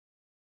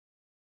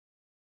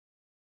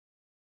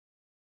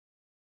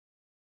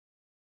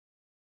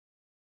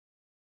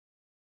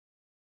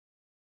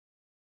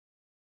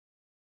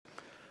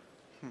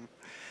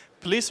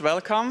Please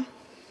welcome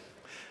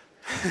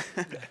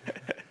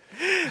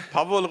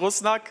Pavol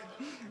Rusnak,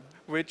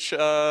 which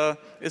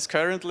is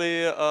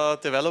currently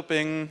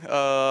developing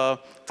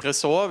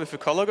Trezor with a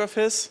colleague of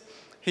his.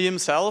 He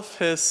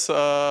himself is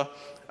a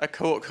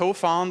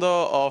co-founder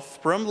of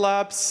Brim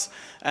Labs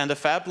and a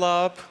Fab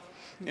Lab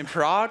in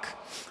Prague.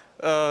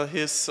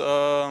 His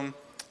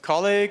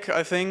colleague,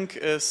 I think,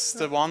 is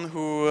the one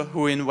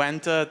who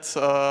invented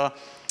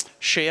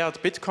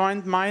shared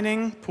Bitcoin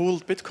mining,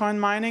 pooled Bitcoin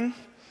mining.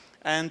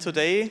 And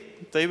today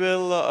they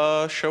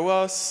will show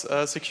us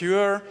a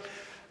secure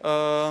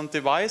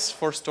device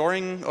for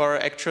storing or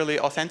actually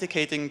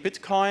authenticating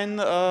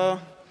Bitcoin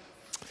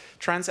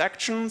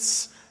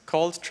transactions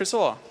called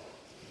Trezor.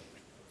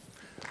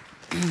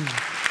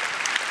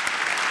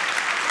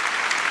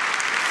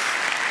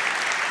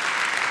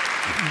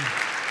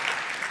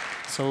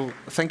 So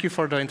thank you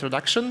for the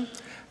introduction,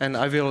 and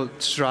I will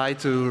try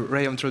to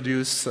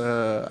reintroduce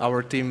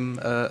our team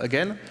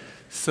again.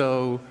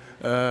 So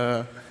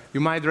you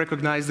might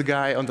recognize the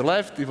guy on the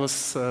left. It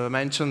was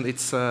mentioned.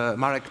 It's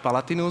Marek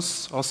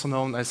Palatinus, also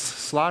known as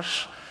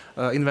Slash,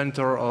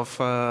 inventor of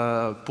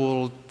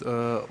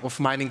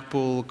mining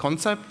pool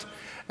concept,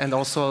 and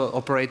also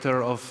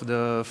operator of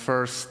the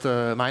first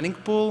mining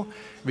pool,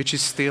 which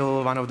is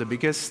still one of the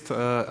biggest,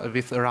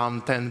 with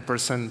around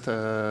 10%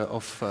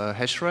 of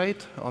hash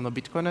rate on a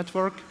Bitcoin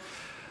network.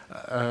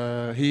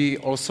 He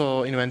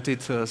also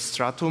invented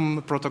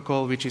Stratum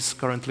protocol, which is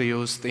currently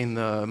used in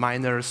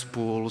miners,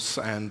 pools,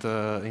 and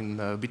in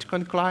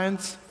Bitcoin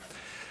clients.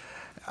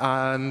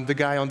 And the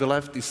guy on the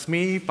left is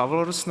me,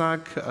 Pavol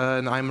Rusnak,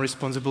 and I'm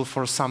responsible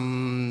for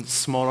some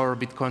smaller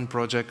Bitcoin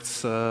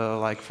projects,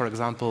 like, for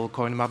example,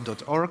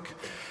 coinmap.org.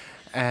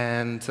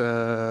 And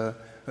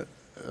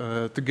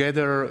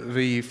together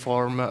we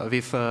form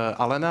with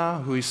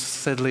Alena, who is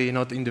sadly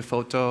not in the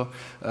photo,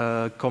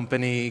 a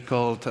company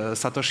called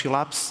Satoshi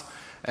Labs,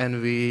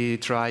 and we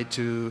try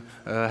to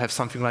have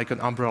something like an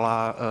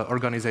umbrella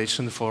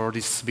organization for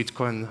these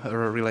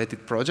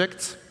Bitcoin-related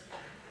projects.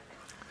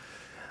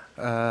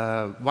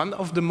 One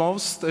of the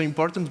most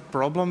important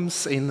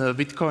problems in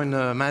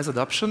Bitcoin mass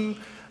adoption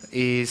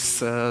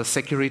is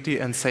security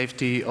and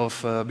safety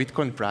of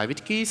Bitcoin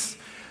private keys.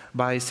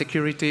 By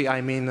security,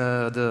 I mean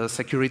the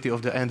security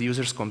of the end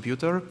user's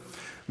computer,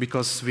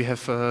 because we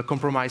have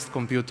compromised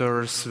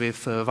computers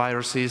with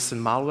viruses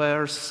and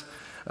malwares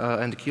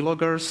and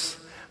keyloggers.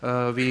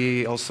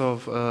 We also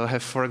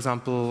have, for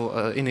example,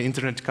 in an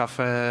internet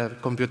cafe,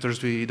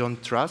 computers we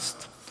don't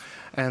trust.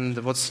 And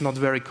what's not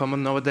very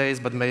common nowadays,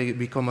 but may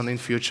be common in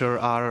future,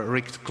 are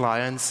rigged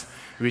clients,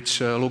 which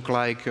look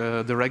like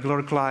the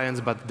regular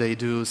clients, but they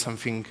do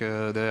something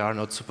they are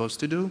not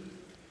supposed to do.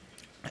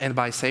 And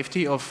by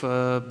safety of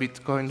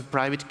Bitcoin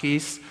private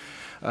keys,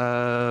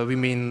 we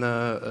mean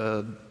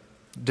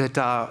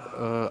data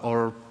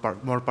or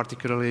more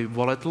particularly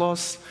wallet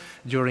loss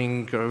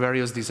during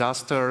various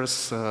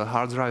disasters,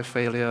 hard drive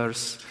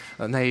failures,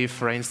 naive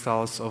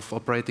reinstalls of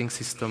operating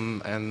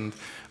system, and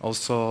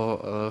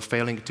also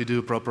failing to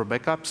do proper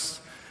backups,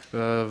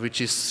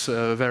 which is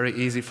very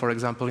easy, for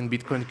example, in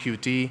Bitcoin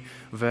Qt,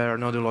 where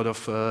not a lot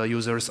of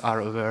users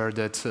are aware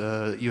that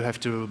you have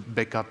to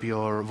back up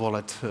your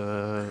wallet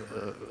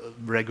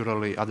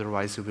regularly,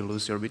 otherwise you will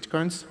lose your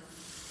Bitcoins.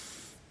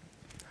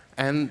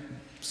 And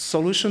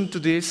solution to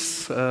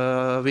this,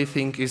 we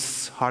think,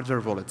 is hardware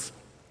wallets.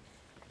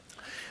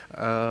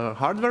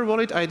 Hardware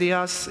wallet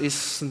idea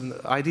is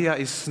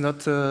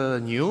not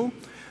new.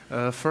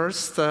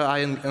 First, I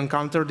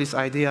encountered this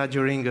idea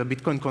during a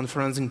Bitcoin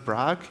conference in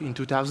Prague in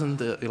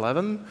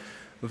 2011,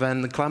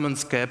 when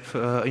Clemens Kapp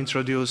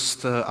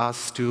introduced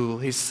us to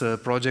his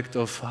project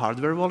of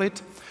hardware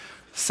wallet.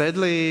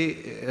 Sadly,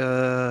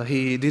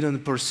 he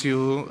didn't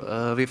pursue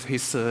with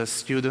his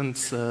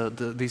students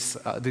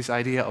this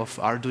idea of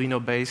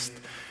Arduino-based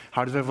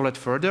hardware wallet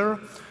further.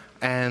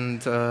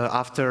 And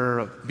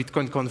after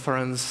Bitcoin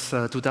conference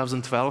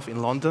 2012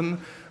 in London,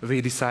 we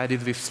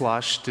decided with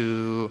Slash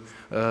to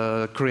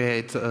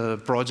create a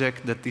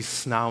project that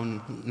is now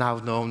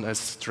known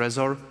as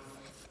Trezor,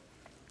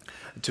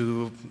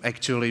 to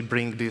actually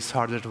bring this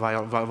hardware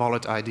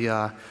wallet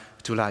idea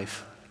to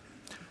life.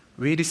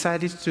 We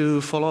decided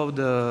to follow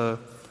the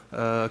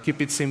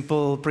keep it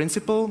simple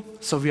principle,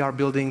 so we are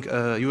building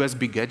a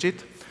USB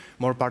gadget,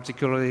 more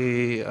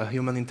particularly a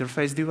human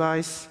interface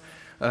device.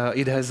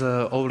 It has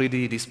an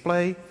OLED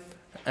display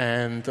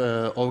and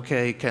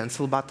OK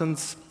cancel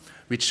buttons,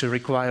 which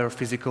require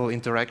physical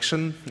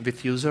interaction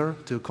with user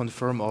to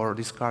confirm or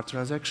discard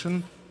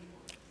transaction.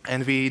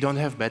 And we don't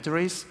have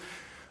batteries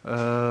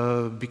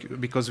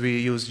because we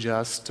use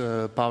just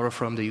power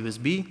from the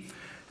USB.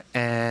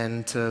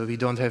 And we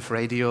don't have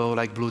radio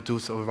like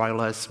Bluetooth or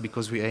wireless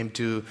because we aim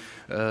to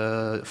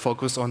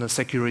focus on the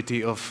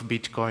security of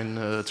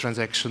Bitcoin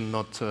transaction,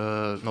 not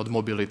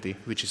mobility,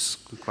 which is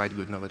quite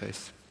good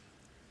nowadays.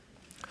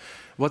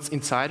 What's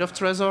inside of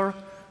Trezor?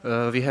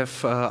 We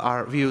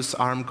use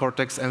ARM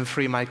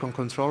Cortex-M3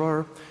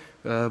 microcontroller,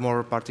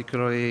 more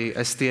particularly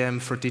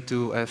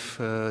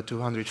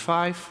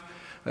STM32F205,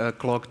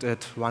 clocked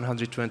at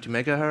 120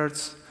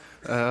 megahertz.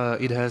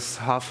 It has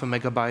half a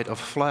megabyte of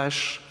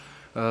flash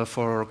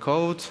for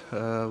code,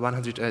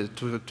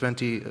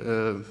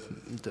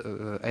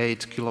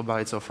 128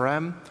 kilobytes of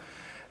RAM,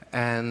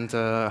 and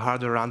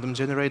hardware random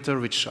generator,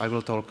 which I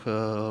will talk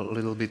a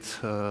little bit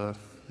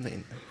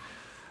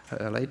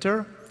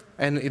later.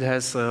 And it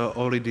has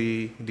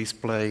OLED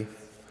display,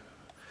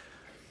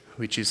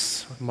 which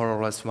is more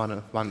or less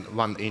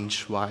one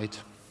inch wide.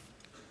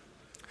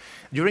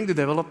 During the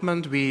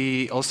development,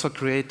 we also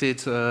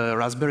created a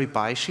Raspberry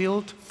Pi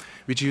Shield,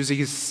 which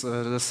uses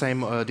the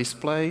same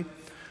display.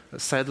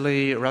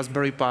 Sadly,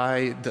 Raspberry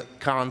Pi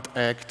can't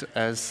act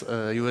as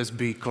a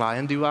USB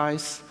client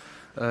device,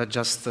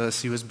 just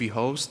as USB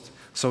host.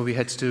 So we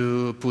had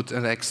to put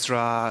an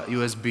extra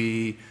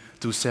USB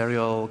to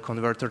serial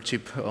converter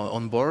chip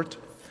on board.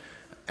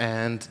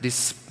 And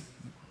this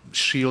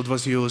Shield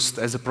was used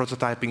as a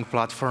prototyping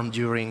platform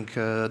during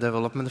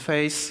development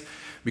phase,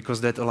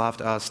 because that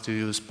allowed us to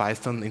use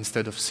Python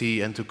instead of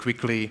C and to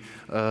quickly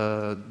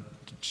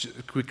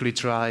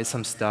try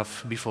some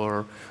stuff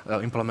before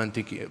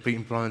implementing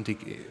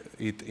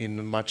it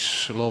in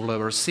much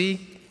low-level C.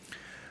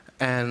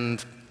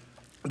 And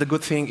the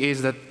good thing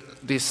is that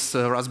this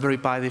Raspberry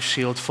Pi, this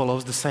Shield,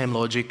 follows the same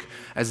logic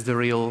as the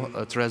real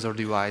Trezor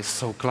device.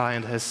 So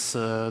client has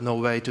no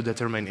way to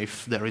determine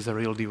if there is a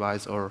real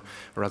device or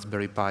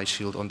Raspberry Pi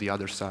Shield on the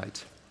other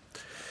side.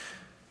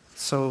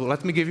 So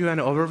let me give you an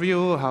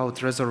overview how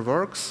Trezor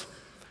works.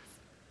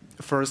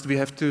 First, we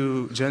have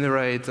to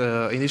generate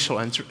initial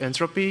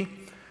entropy,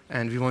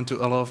 and we want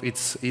to allow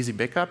its easy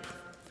backup.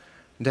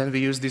 Then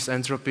we use this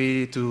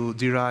entropy to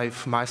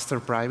derive master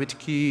private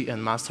key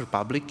and master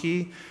public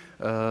key.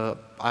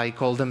 I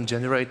call them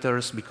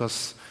generators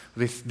because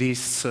with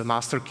these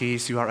master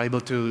keys, you are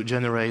able to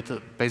generate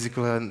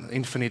basically an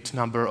infinite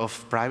number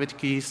of private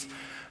keys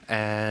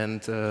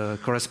and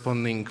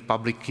corresponding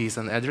public keys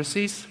and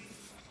addresses.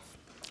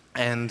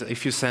 And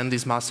if you send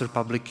this master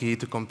public key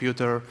to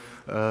computer,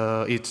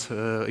 it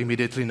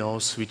immediately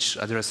knows which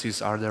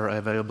addresses are there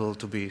available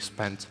to be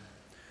spent.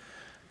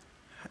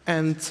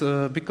 And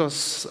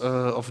because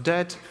of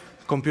that,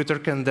 computer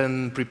can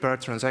then prepare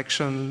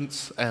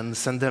transactions and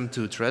send them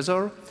to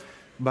Trezor.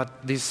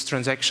 But these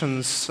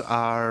transactions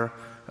are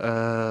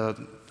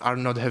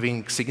not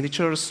having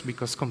signatures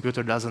because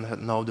computer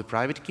doesn't know the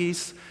private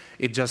keys.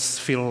 It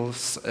just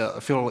fills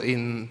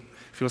in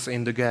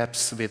the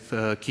gaps with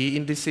key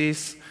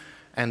indices.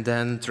 And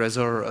then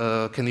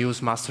Trezor can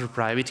use master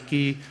private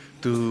key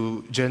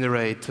to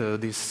generate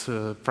these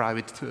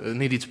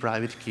needed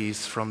private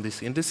keys from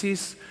these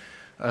indices.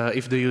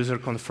 If the user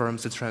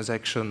confirms the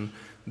transaction,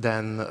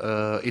 then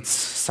it's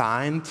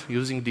signed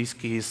using these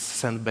keys,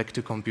 sent back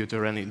to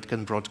computer, and it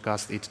can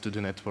broadcast it to the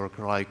network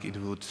like it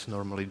would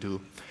normally do.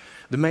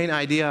 The main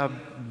idea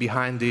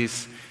behind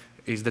this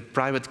is that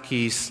private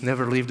keys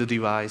never leave the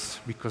device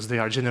because they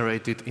are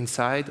generated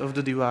inside of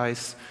the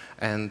device,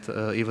 and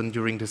even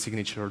during the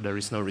signature, there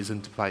is no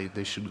reason why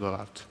they should go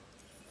out.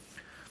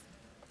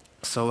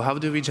 So how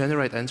do we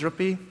generate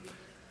entropy?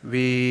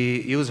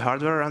 We use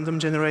hardware random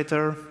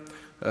generator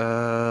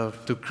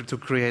to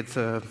create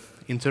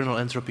internal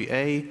entropy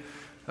A.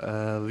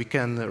 We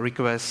can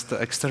request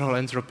external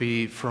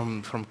entropy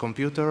from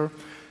computer,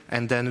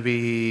 and then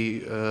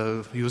we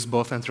use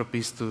both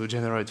entropies to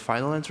generate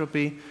final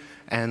entropy.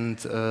 And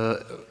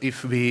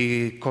if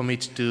we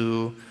commit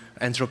to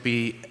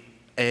entropy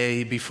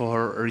A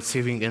before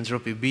receiving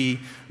entropy B,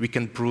 we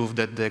can prove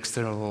that the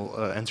external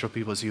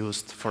entropy was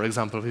used. For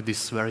example, with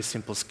this very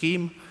simple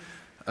scheme.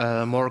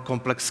 More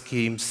complex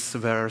schemes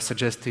were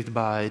suggested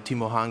by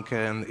Timo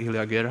Hanke and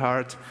Ilya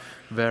Gerhardt,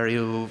 where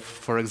you,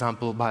 for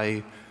example,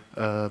 by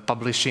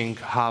publishing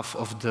half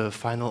of the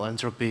final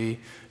entropy,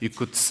 you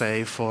could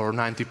say for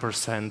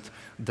 90%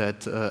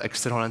 that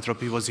external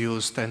entropy was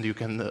used, and you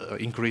can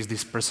increase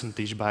this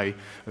percentage by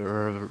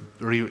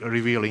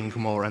revealing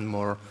more and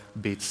more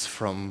bits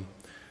from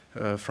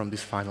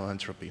this final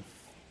entropy.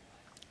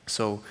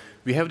 So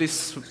we have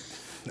this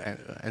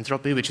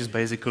entropy, which is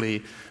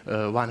basically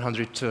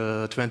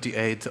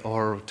 128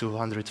 or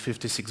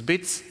 256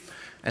 bits,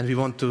 and we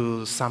want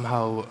to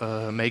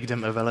somehow make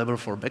them available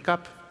for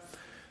backup.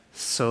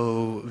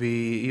 So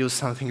we use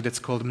something that's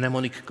called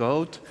mnemonic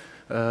code,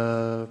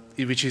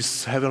 which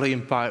is heavily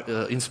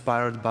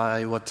inspired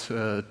by what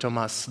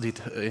Thomas did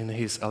in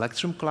his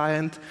Electrum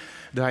client.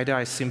 The idea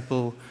is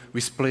simple.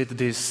 We split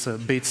these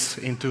bits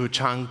into a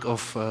chunk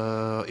of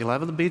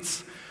 11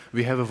 bits.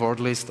 We have a word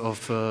list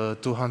of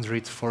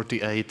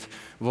 248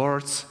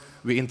 words.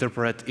 We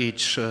interpret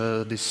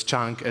this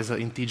chunk as an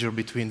integer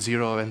between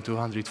 0 and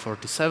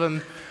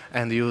 247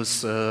 and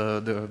use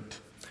the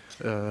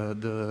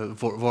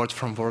word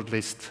from word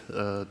list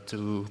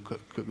to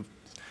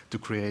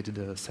create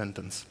the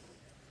sentence.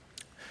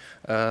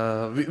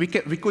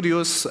 We could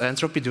use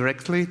entropy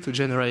directly to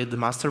generate the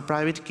master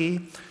private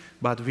key,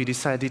 but we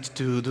decided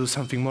to do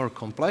something more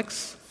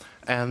complex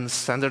and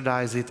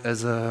standardize it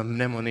as a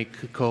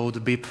mnemonic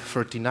code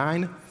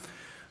BIP39.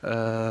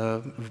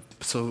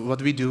 So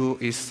what we do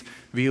is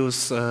we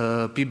use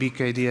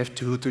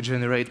PBKDF2 to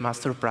generate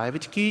master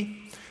private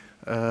key.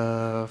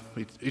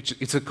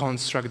 It's a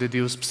construct that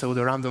uses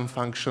pseudo-random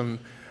function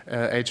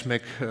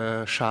HMAC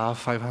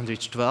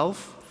SHA-512.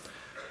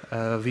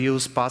 We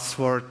use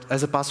password,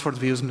 as a password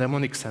we use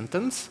mnemonic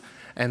sentence,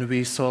 and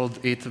we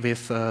solved it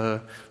with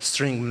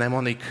string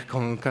mnemonic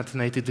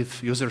concatenated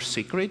with user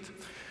secret.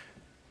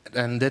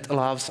 And that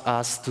allows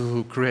us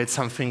to create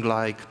something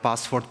like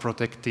password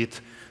protected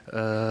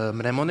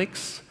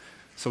mnemonics.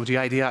 So the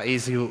idea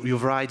is you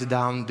write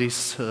down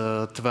these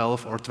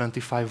 12 or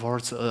 25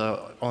 words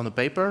on a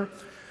paper,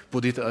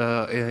 put it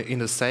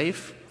in a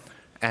safe,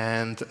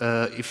 and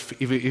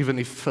even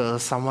if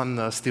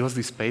someone steals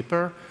this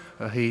paper,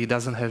 he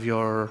doesn't have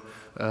your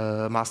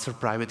master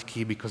private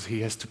key because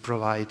he has to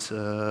provide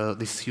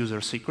this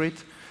user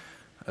secret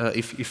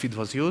if it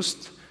was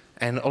used.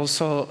 And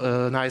also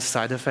a nice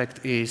side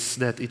effect is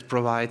that it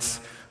provides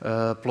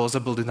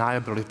plausible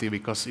deniability,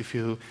 because if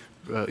you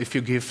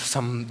give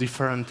some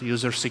different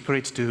user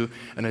secret to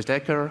an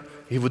attacker,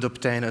 he would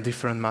obtain a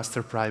different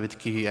master private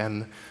key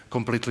and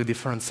completely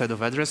different set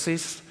of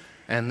addresses.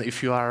 And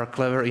if you are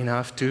clever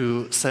enough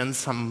to send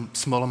some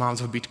small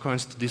amounts of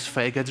bitcoins to these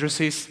fake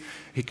addresses,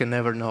 he can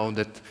never know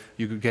that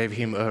you gave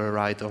him a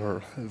right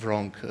or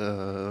wrong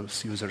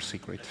user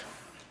secret.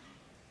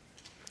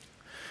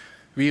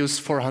 We use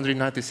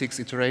 496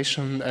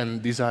 iteration,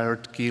 and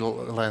desired key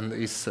length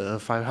is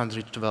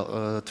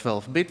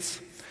 512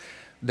 bits.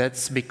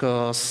 That's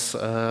because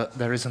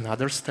there is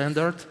another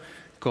standard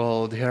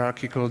called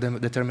hierarchical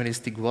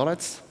deterministic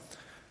wallets,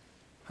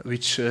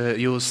 which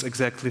use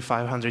exactly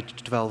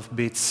 512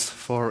 bits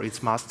for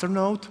its master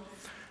node.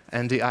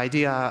 And the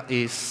idea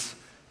is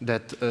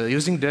that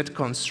using that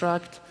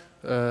construct,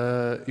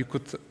 you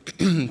could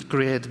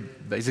create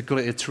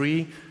basically a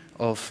tree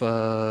of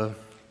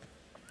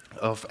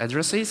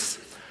addresses,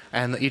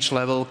 and each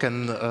level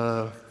can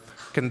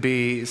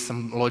be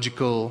some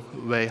logical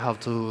way how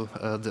to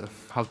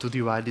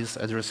divide these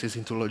addresses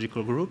into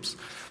logical groups.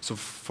 So,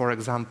 for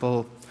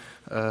example,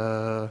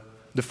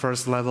 the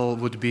first level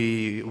would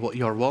be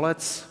your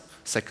wallets.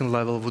 Second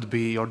level would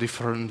be your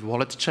different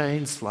wallet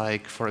chains,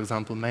 like, for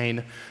example,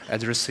 main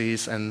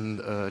addresses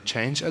and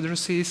change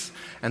addresses.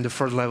 And the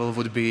third level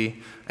would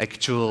be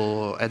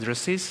actual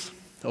addresses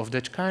of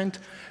that kind.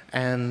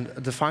 And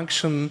the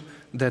function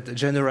that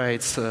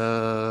generates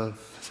level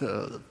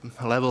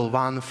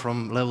 1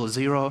 from level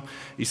 0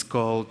 is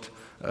called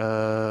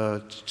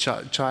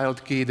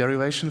child key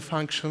derivation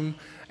function,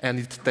 and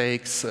it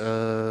takes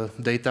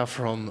data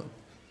from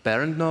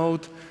parent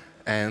node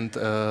and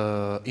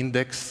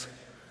index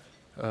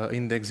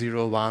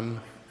 0,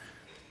 1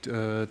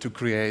 to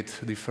create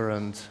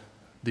different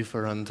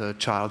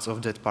childs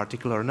of that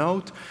particular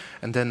node.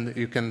 And then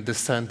you can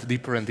descend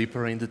deeper and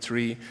deeper in the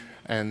tree,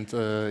 and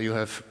you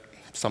have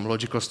some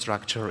logical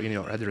structure in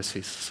your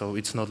addresses. So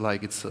it's not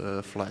like it's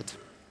flat.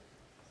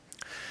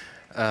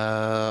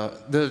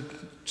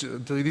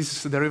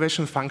 This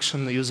derivation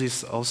function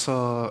uses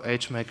also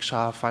HMAC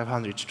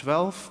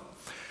SHA-512,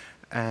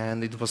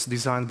 and it was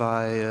designed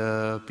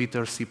by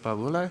Peter C.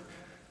 Pavol,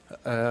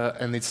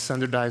 and it's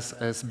standardized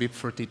as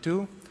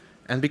BIP32.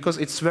 And because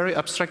it's a very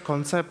abstract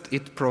concept,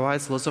 it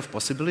provides lots of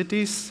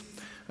possibilities.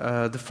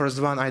 The first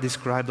one I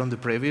described on the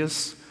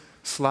previous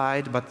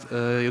slide, but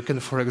you can,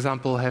 for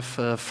example, have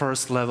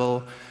first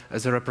level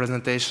as a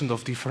representation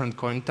of different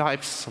coin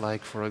types,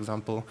 like, for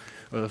example,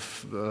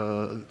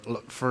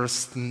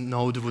 first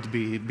node would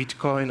be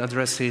Bitcoin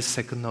addresses,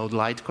 second node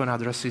Litecoin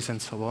addresses,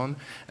 and so on,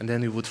 and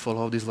then you would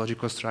follow this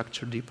logical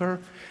structure deeper.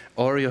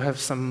 Or you have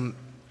some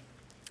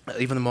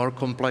even more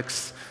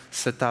complex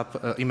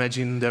setup.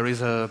 Imagine there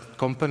is a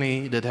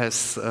company that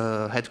has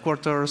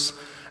headquarters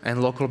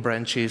and local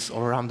branches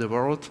all around the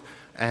world,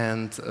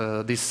 and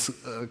this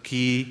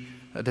key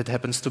that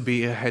happens to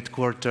be a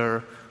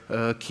headquarter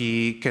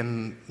key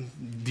can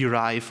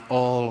derive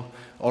all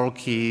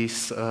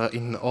keys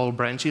in all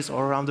branches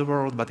all around the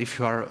world. But if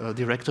you are a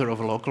director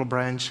of a local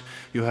branch,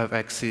 you have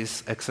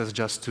access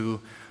just to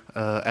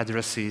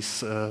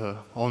addresses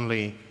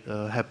only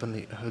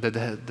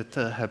that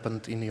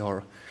happened in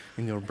your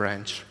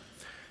branch.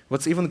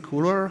 What's even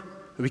cooler,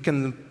 we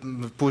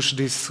can push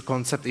this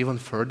concept even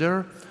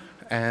further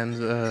and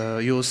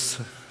use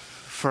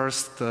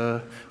first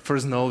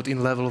node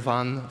in level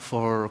 1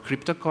 for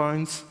crypto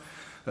coins,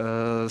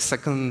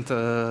 second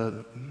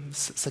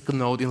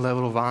node in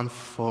level 1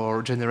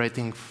 for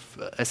generating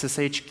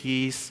SSH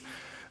keys,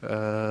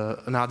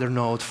 another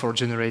node for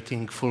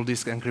generating full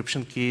disk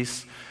encryption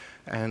keys,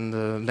 and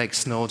the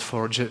next node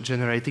for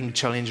generating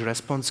challenge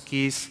response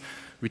keys,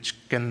 which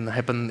can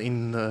happen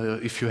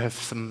if you have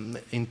some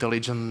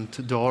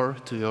intelligent door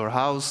to your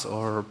house,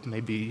 or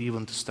maybe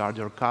even to start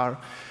your car.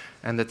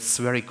 And that's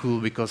very cool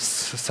because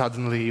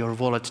suddenly your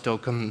wallet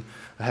token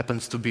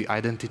happens to be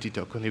identity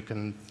token. You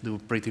can do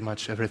pretty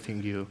much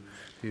everything you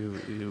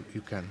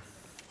can.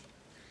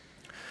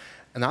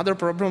 Another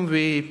problem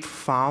we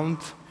found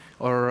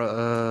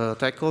or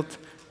tackled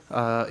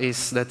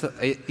is that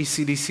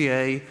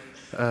ECDCA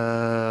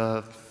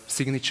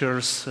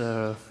signatures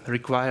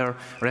require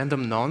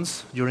random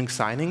nonce during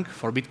signing.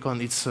 For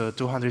Bitcoin, it's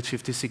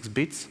 256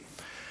 bits.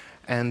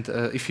 And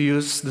if you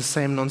use the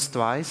same nonce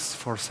twice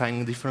for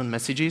signing different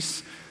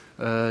messages,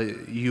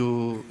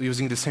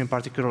 using the same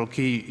particular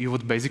key, you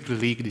would basically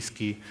leak this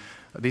key.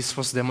 This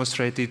was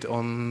demonstrated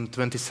on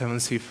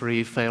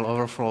 27C3 fail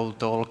overflow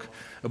talk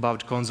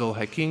about console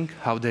hacking,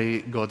 how they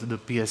got the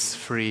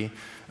PS3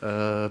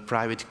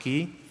 private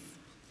key.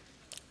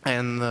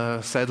 And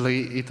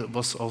sadly, it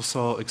was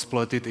also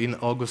exploited in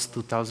August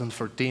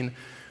 2013,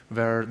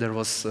 where there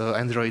was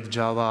Android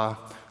Java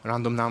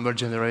random number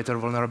generator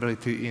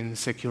vulnerability in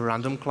secure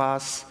random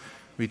class,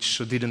 which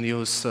didn't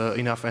use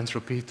enough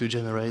entropy to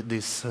generate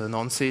these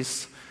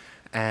nonces,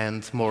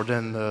 and more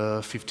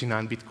than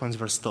 59 bitcoins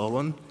were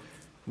stolen.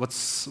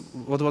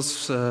 What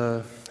was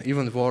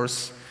even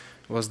worse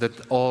was that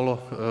all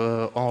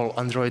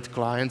Android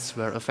clients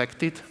were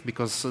affected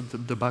because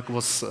the bug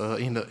was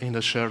in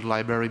the shared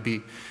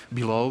library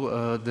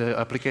below the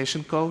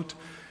application code.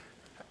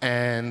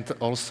 And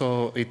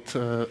also,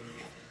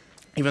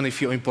 even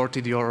if you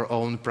imported your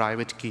own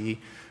private key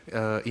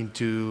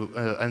into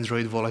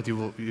Android wallet,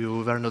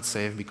 you were not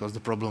safe because the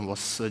problem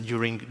was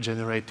during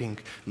generating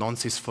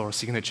nonces for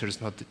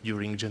signatures, not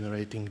during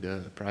generating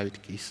the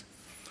private keys.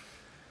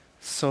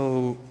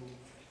 So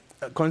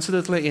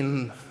coincidentally,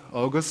 in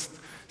August,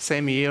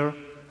 same year,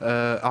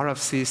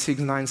 RFC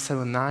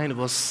 6979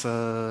 was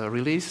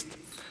released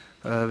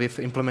with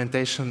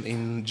implementation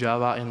in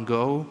Java and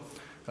Go.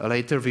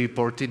 Later, we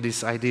ported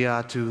this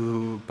idea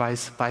to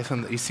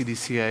Python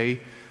ECDCA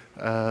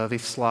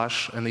with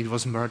slash, and it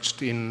was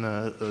merged in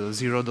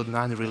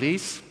 0.9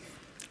 release.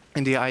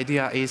 And the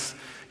idea is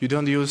you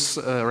don't use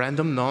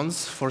random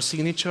nonce for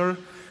signature,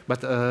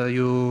 but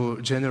you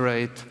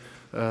generate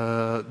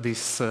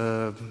these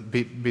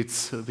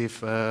bits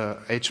with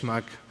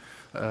HMAC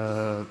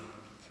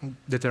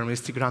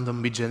deterministic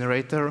random bit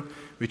generator,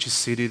 which is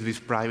seeded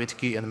with private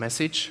key and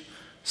message.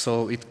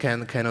 So it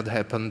cannot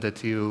happen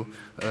that you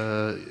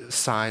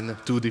sign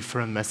two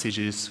different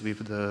messages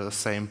with the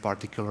same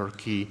particular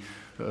key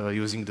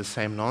using the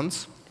same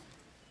nonce.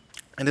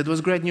 And it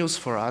was great news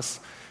for us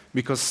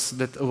because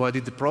that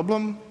avoided the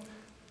problem.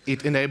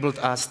 It enabled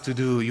us to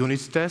do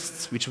unit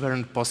tests, which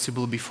weren't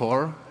possible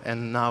before,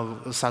 and now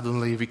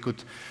suddenly we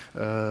could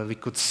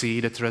see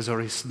that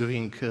Trezor is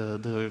doing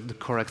the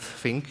correct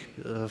thing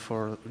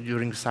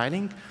during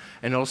signing.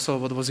 And also,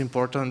 what was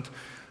important,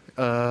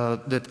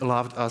 that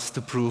allowed us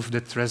to prove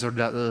that Trezor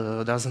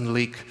doesn't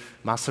leak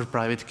master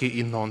private key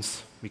in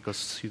nonce,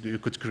 because you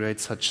could create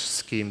such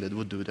scheme that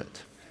would do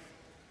that.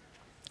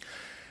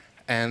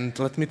 And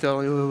let me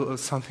tell you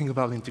something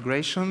about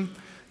integration.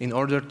 In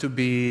order to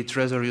be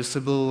Trezor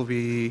usable,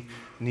 we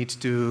need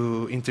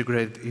to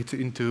integrate it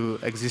into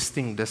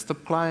existing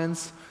desktop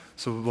clients.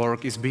 So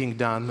work is being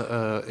done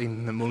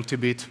in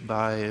Multibit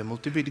by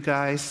Multibit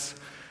guys.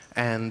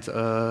 And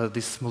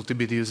this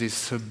Multibit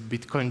uses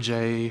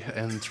BitcoinJ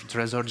and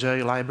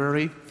TrezorJ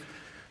library,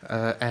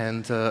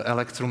 and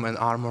Electrum and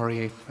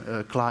Armory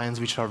clients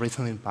which are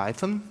written in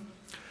Python,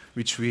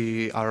 which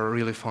we are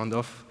really fond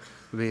of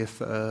with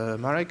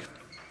Marek.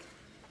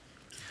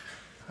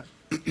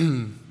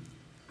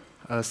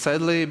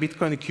 Sadly,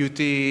 Bitcoin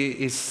Qt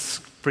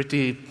is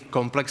pretty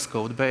complex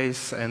code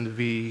base, and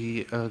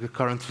we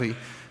currently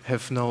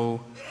have no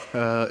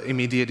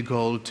immediate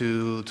goal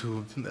to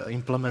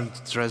implement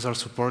Trezor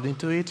support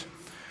into it.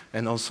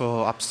 And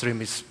also,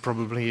 upstream is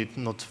probably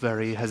not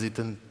very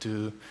hesitant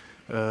to,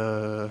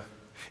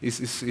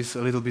 is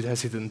a little bit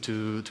hesitant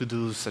to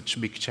do such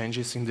big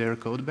changes in their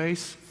code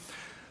base.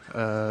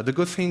 The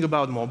good thing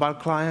about mobile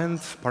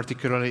clients,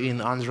 particularly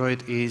in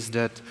Android, is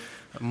that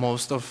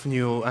most of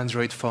new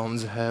Android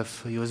phones have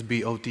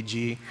USB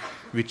OTG,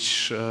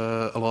 which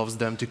allows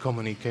them to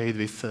communicate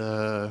with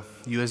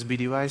USB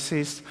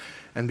devices.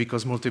 And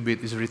because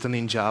Multibit is written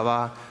in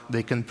Java,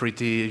 they can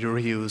pretty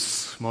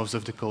reuse most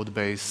of the code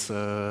base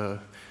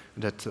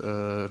that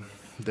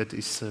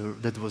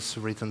was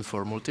written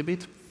for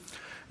Multibit.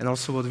 And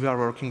also what we are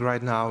working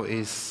right now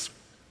is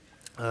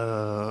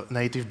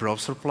native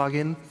browser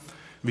plugin,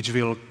 which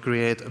will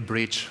create a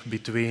bridge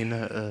between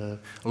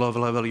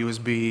low-level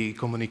USB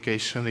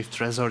communication with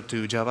Trezor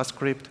to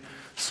JavaScript,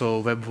 so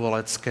web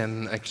wallets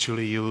can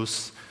actually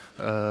use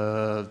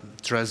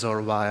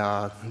Trezor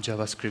via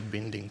JavaScript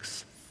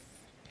bindings.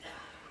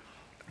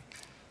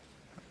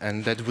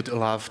 And that would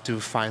allow to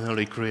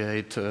finally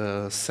create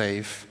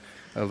safe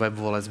web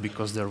wallets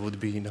because there would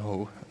be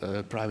no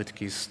private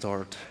keys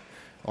stored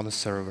on a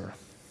server.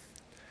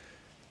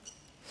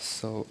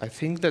 So I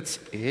think that's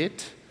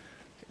it.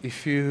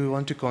 If you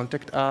want to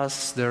contact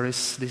us, there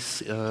is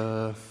this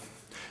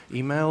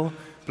email.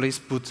 Please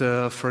put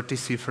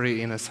 30C3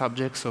 in a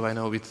subject so I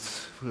know it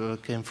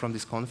came from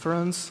this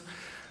conference.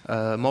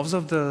 Most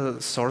of the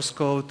source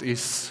code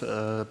is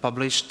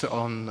published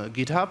on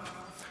GitHub.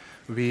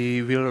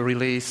 We will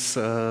release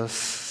a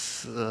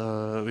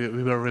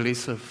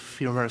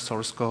firmware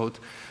source code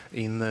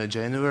in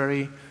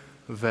January,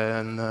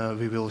 when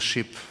we will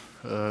ship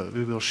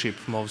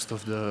most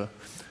of the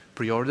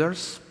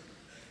pre-orders.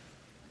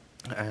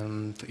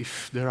 And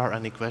if there are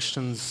any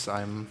questions,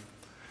 I'm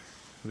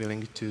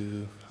willing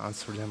to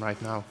answer them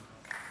right now.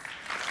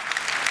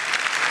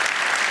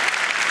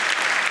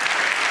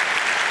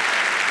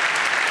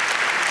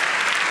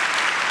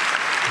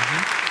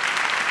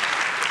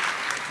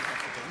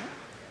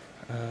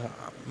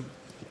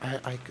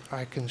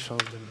 I can show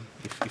them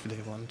if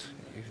they want.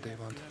 If they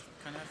want.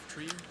 Can I have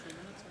 3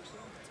 minutes or so?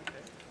 It's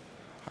okay.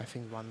 I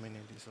think 1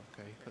 minute is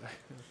okay.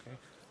 Okay.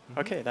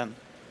 Okay, then.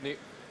 Nee,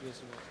 hier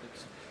ist noch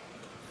nichts.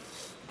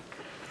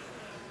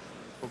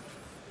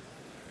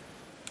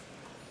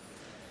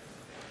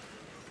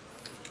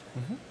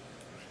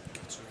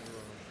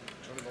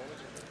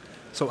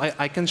 So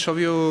I can show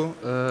you,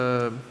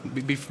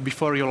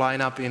 before you line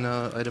up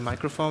at the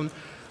microphone,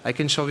 I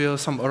can show you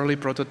some early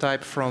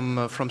prototype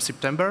from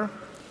September.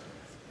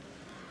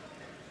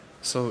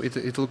 So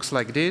it looks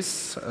like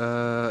this.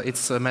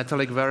 It's a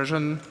metallic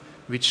version,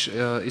 which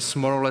is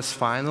more or less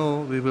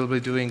final. We will be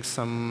doing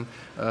some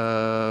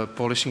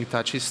polishing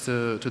touches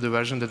to the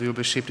version that will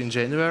be shipped in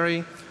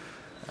January.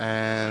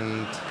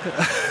 And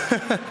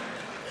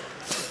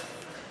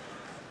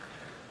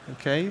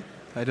okay,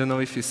 I don't know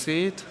if you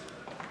see it.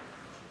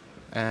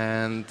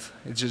 And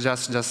it's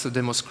just a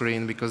demo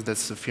screen because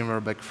that's the firmware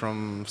back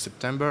from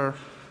September.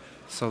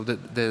 So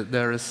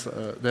there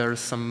is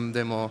some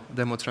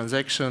demo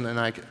transaction, and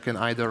I can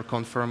either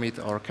confirm it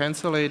or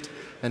cancel it.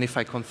 And if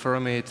I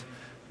confirm it,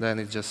 then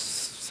it's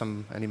just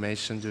some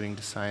animation during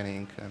the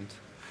signing, and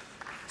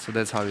so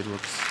that's how it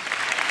looks.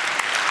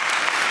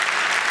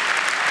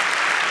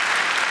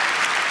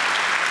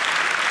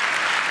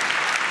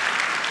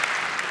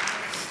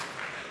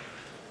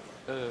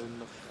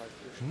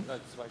 Noch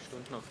 2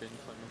 Stunden auf jeden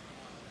Fall noch.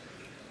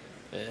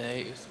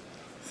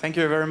 Thank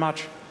you very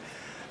much.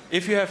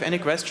 If you have any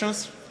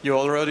questions, you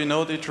already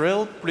know the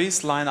drill.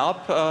 Please line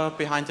up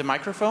behind the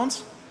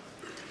microphones.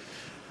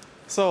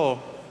 So,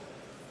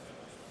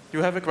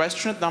 you have a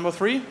question at number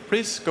 3?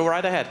 Please go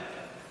right ahead.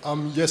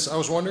 Yes, I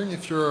was wondering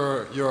if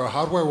your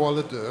hardware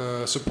wallet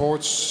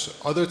supports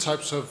other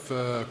types of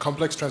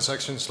complex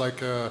transactions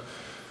like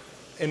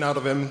in out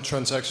of M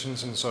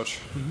transactions and such.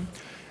 Mm-hmm.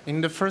 In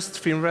the first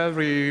firmware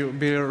we will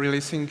be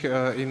releasing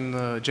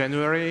in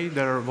January,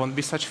 there won't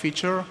be such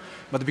feature,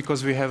 but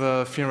because we have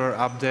a firmware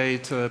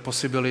update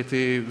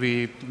possibility,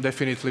 we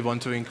definitely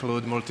want to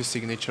include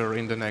multi-signature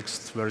in the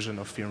next version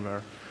of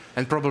firmware,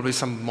 and probably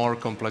some more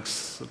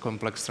complex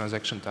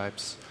transaction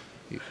types.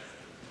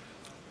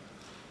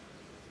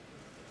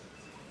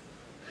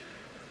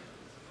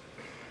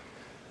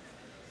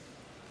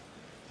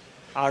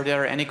 Are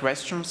there any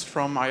questions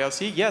from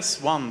IRC?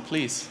 Yes, one,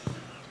 please.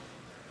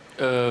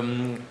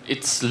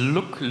 It's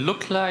look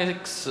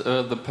like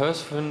the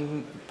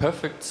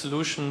perfect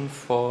solution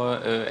for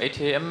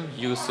ATM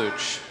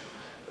usage.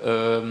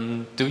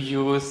 Do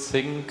you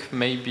think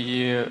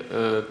maybe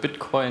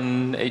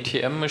Bitcoin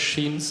ATM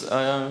machines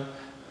are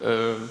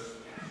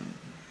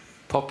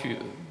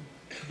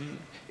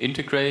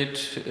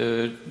integrate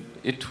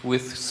it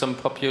with some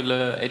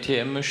popular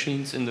ATM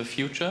machines in the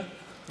future?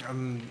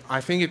 I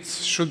think it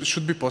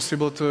should be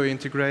possible to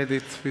integrate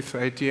it with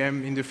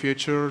ATM in the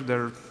future.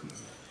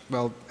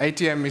 Well,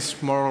 ATM is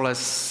more or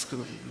less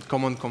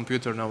common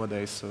computer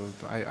nowadays, so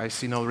I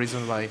see no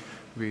reason why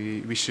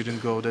we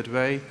shouldn't go that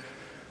way.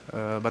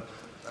 But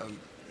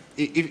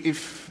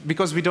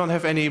because we don't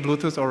have any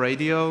Bluetooth or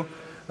radio,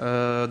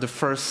 the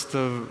first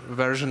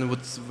version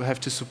would have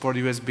to support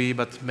USB,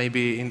 but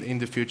maybe in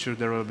the future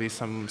there will be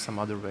some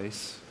other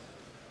ways.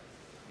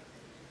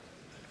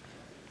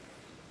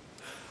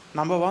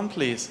 Number 1,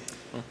 please.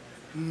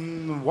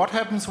 What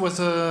happens with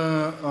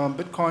a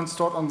Bitcoin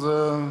stored on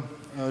the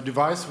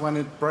device when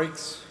it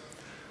breaks?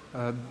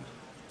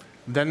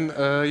 Then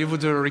you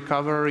would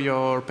recover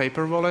your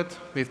paper wallet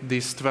with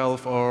these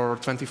 12 or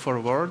 24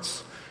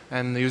 words,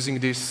 and using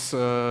this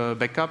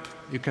backup,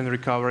 you can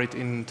recover it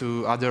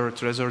into other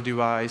Trezor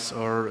device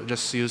or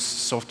just use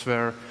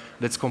software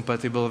that's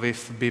compatible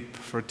with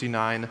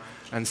BIP39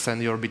 and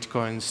send your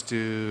Bitcoins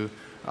to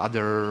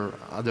other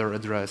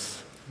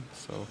address.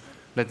 So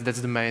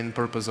that's the main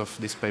purpose of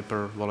these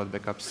paper wallet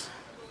backups.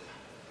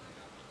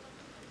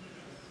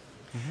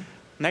 Mm-hmm.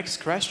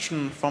 Next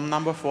question from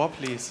number 4,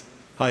 please.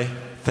 Hi,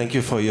 thank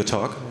you for your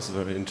talk. It was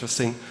very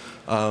interesting.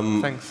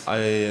 Thanks.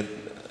 I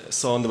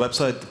saw on the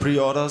website the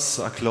pre-orders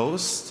are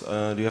closed.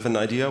 Do you have an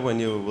idea when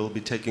you will be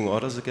taking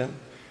orders again?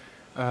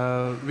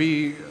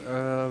 We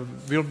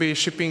will be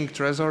shipping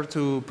Trezor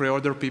to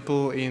pre-order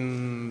people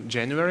in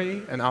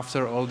January, and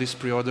after all these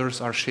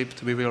pre-orders are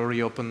shipped, we will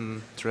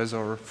reopen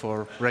Trezor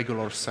for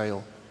regular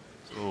sale.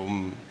 So,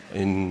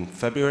 in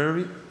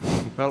February?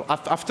 Well,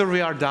 after we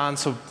are done,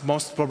 so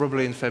most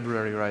probably in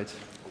February, right?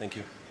 Thank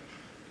you.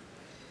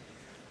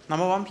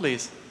 Number 1,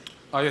 please.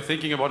 Are you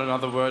thinking about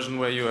another version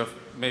where you have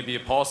maybe a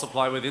power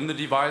supply within the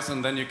device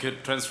and then you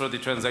could transfer the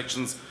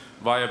transactions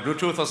via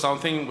Bluetooth or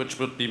something, which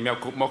would be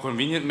more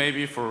convenient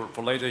maybe for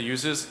later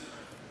uses?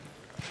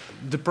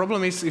 The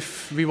problem is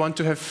if we want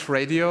to have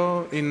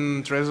radio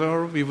in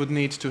Trezor, we would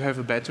need to have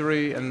a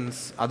battery and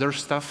other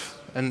stuff,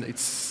 and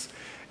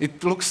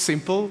it looks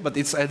simple, but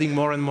it's adding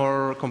more and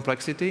more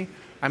complexity.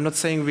 I'm not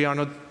saying we are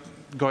not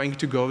going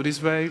to go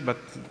this way, but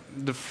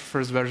the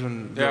first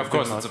version... Yeah, of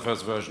course, it's the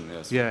first version,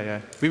 yes. Yeah.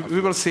 We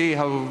will see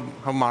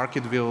how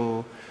market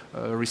will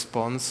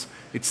response.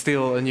 It's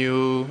still a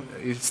new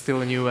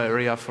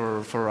area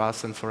for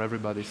us and for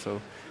everybody.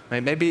 So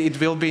maybe it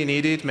will be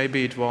needed,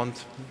 maybe it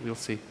won't. We'll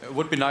see. It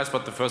would be nice,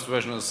 but the first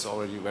version is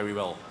already very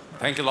well.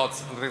 Thanks a lot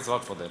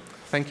for that.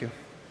 Thank you.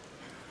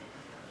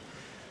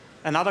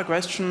 Another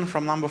question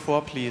from number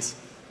 4, please.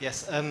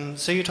 Yes,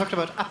 so you talked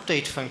about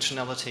update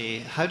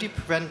functionality. How do you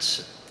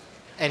prevent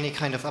any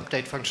kind of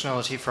update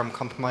functionality from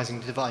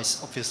compromising the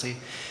device? Obviously,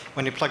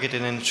 when you plug it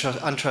in an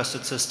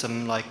untrusted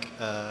system like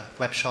a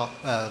web shop,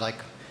 like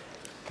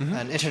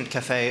an internet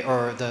cafe,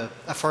 or the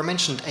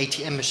aforementioned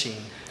ATM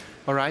machine.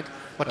 All right.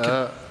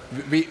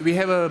 We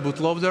have a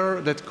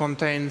bootloader that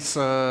contains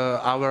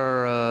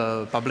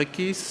our public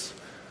keys,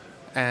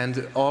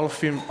 and our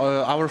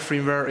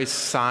firmware is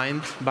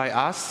signed by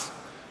us.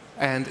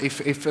 And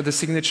if the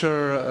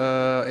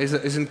signature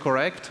isn't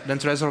correct, then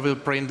Trezor will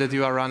print that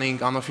you are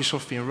running unofficial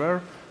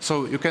firmware.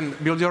 So you can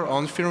build your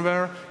own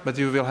firmware, but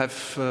you will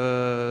have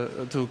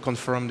to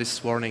confirm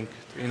this warning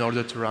in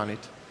order to run it.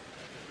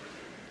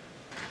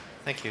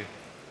 Thank you.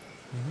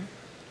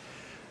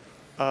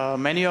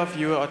 Many of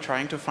you are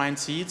trying to find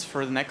seats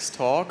for the next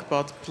talk,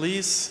 but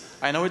please,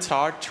 I know it's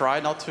hard, try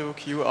not to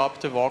queue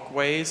up the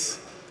walkways.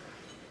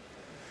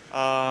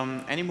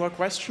 Any more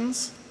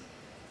questions?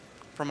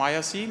 From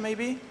IRC,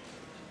 maybe?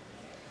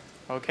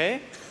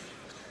 Okay.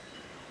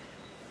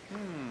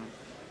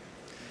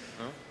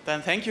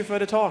 Then thank you for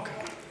the talk.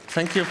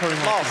 Thank you very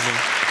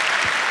much.